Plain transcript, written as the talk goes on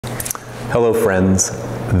Hello friends,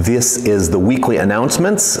 this is the weekly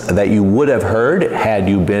announcements that you would have heard had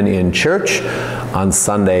you been in church on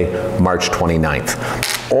Sunday, March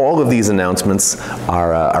 29th. All of these announcements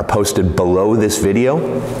are posted below this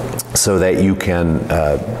video so that you can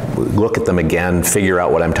look at them again, figure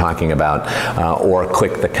out what I'm talking about, or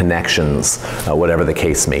click the connections, whatever the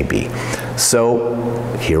case may be.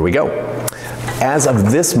 So here we go. As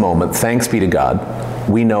of this moment, thanks be to God,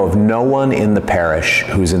 we know of no one in the parish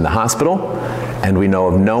who's in the hospital, and we know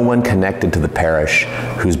of no one connected to the parish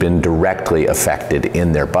who's been directly affected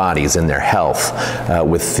in their bodies, in their health,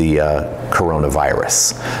 with the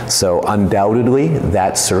coronavirus. So undoubtedly,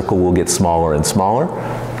 that circle will get smaller and smaller.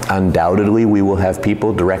 Undoubtedly, we will have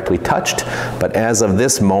people directly touched, but as of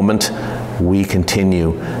this moment, we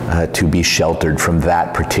continue to be sheltered from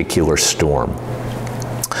that particular storm.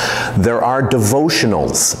 There are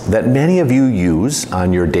devotionals that many of you use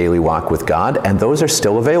on your daily walk with God, and those are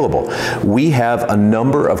still available. We have a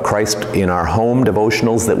number of Christ in Our Home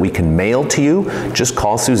devotionals that we can mail to you. Just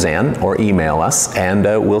call Suzanne or email us, and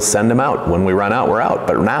we'll send them out. When we run out, we're out.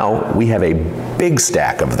 But now we have a big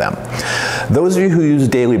stack of them. Those of you who use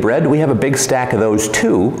Daily Bread, we have a big stack of those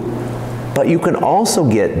too. But you can also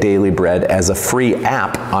get Daily Bread as a free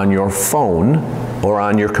app on your phone or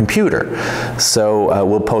on your computer. So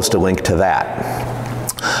we'll post a link to that.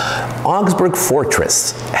 Augsburg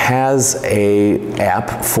Fortress has an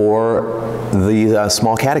app for the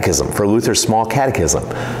Small Catechism, for Luther's Small Catechism.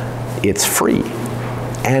 It's free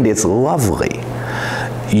and it's lovely.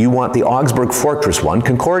 You want the Augsburg Fortress one.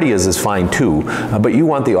 Concordia's is fine too, but you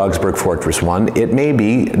want the Augsburg Fortress one. It may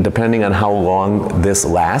be, depending on how long this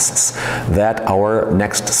lasts, that our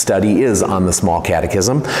next study is on the Small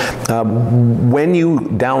Catechism. When you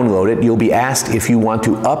download it, you'll be asked if you want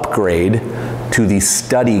to upgrade to the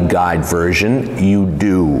study guide version. You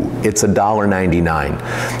do. It's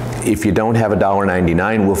 $1.99. If you don't have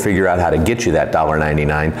 $1.99, we'll figure out how to get you that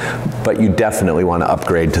 $1.99, but you definitely want to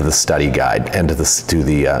upgrade to the study guide and to the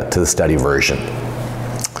study version.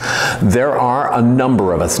 There are a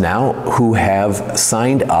number of us now who have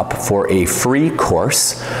signed up for a free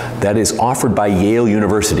course that is offered by Yale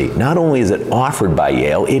University. Not only is it offered by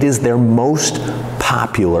Yale, it is their most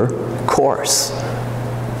popular course.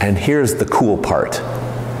 And here's the cool part.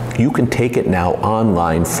 You can take it now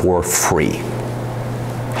online for free.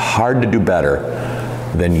 Hard to do better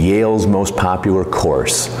than Yale's most popular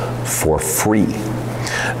course for free.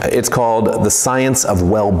 It's called The Science of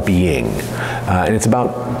Well-Being, and it's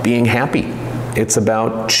about being happy. It's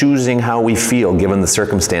about choosing how we feel given the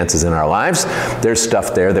circumstances in our lives. There's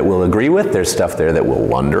stuff there that we'll agree with, there's stuff there that we'll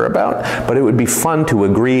wonder about, but it would be fun to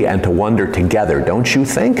agree and to wonder together, don't you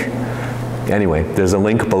think? Anyway, there's a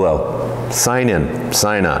link below. Sign in,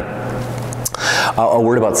 sign on. A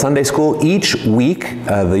word about Sunday school. Each week,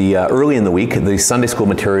 early in the week, the Sunday school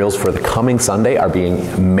materials for the coming Sunday are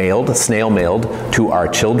being mailed, snail mailed, to our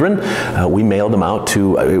children. We mailed them out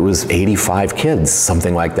to, it was 85 kids,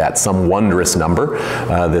 something like that, some wondrous number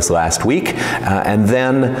this last week. And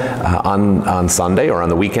then on Sunday or on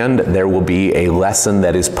the weekend, there will be a lesson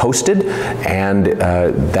that is posted, and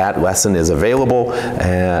that lesson is available,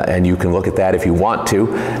 and you can look at that if you want to.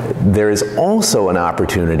 There is also an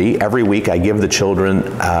opportunity. Every week I give the children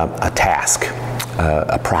a task,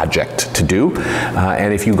 a project to do.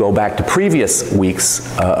 And if you go back to previous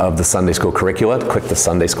weeks of the Sunday school curricula, click the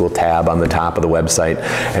Sunday school tab on the top of the website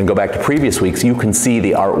and go back to previous weeks, you can see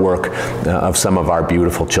the artwork of some of our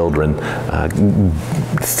beautiful children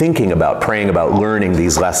thinking about, praying about, learning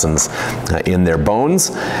these lessons in their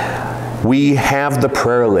bones. We have the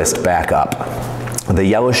prayer list back up. The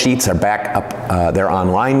yellow sheets are back up, they're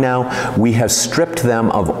online now. We have stripped them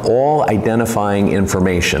of all identifying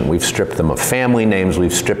information. We've stripped them of family names,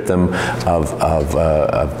 we've stripped them of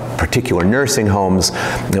particular nursing homes.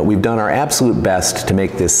 We've done our absolute best to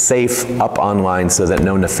make this safe up online so that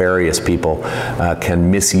no nefarious people can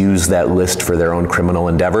misuse that list for their own criminal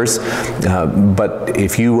endeavors. But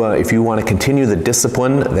if you want to continue the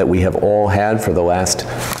discipline that we have all had for the last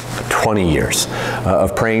 20 years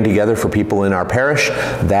of praying together for people in our parish,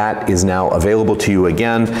 that is now available to you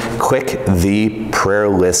again. Click the prayer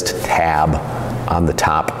list tab on the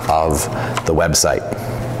top of the website.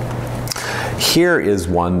 Here is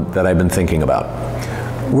one that I've been thinking about.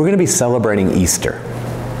 We're going to be celebrating Easter.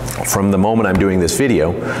 From the moment I'm doing this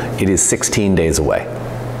video, it is 16 days away.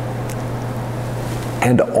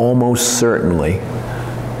 And almost certainly,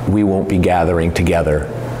 we won't be gathering together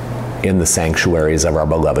in the sanctuaries of our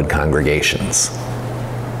beloved congregations.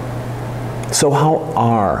 So how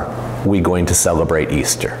are we going to celebrate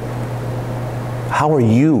Easter? How are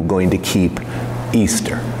you going to keep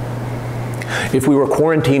Easter? If we were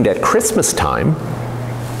quarantined at Christmas time,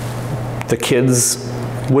 the kids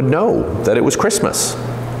would know that it was Christmas.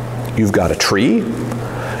 You've got a tree,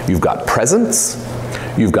 you've got presents,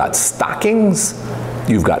 you've got stockings,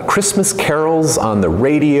 you've got Christmas carols on the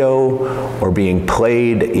radio or being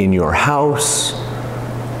played in your house.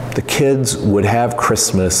 The kids would have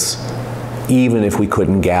Christmas even if we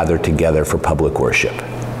couldn't gather together for public worship.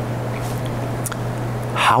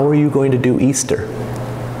 How are you going to do Easter?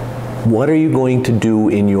 What are you going to do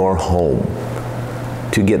in your home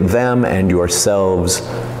to get them and yourselves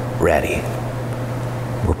ready?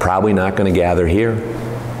 We're probably not going to gather here.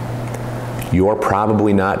 You're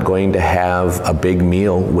probably not going to have a big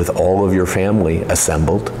meal with all of your family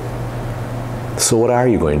assembled. So what are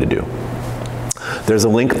you going to do? There's a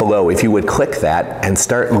link below. If you would click that and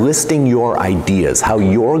start listing your ideas, how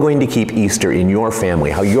you're going to keep Easter in your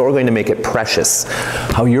family, how you're going to make it precious,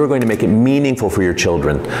 how you're going to make it meaningful for your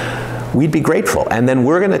children, we'd be grateful. And then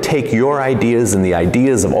we're going to take your ideas and the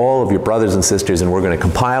ideas of all of your brothers and sisters, and we're going to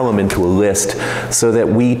compile them into a list so that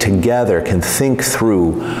we together can think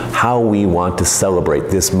through how we want to celebrate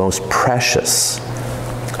this most precious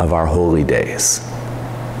of our holy days.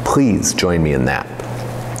 Please join me in that.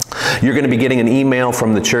 You're going to be getting an email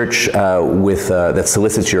from the church that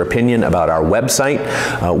solicits your opinion about our website.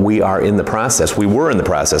 We were in the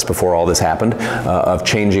process before all this happened of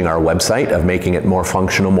changing our website, of making it more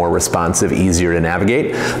functional, more responsive, easier to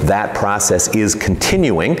navigate. That process is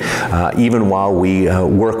continuing even while we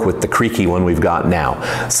work with the creaky one we've got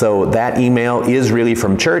now. So that email is really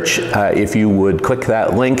from church. If you would click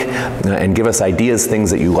that link and give us ideas, things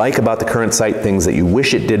that you like about the current site, things that you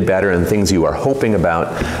wish it did better, and things you are hoping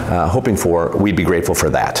for, we'd be grateful for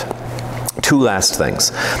that. Two last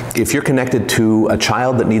things. If you're connected to a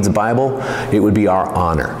child that needs a Bible, it would be our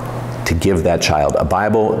honor to give that child a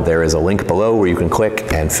Bible. There is a link below where you can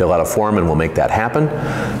click and fill out a form, and we'll make that happen.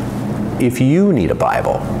 If you need a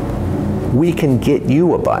Bible, we can get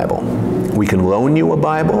you a Bible. We can loan you a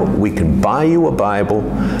Bible. We can buy you a Bible.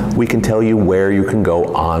 We can tell you where you can go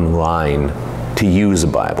online to use a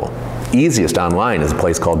Bible. Easiest online is a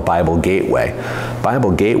place called Bible Gateway.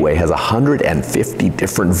 Bible Gateway has 150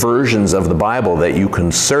 different versions of the Bible that you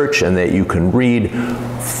can search and that you can read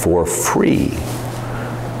for free.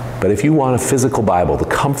 But if you want a physical Bible, the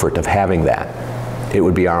comfort of having that, it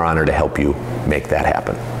would be our honor to help you make that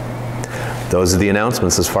happen. Those are the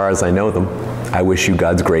announcements as far as I know them. I wish you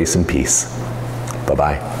God's grace and peace.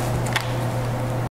 Bye-bye.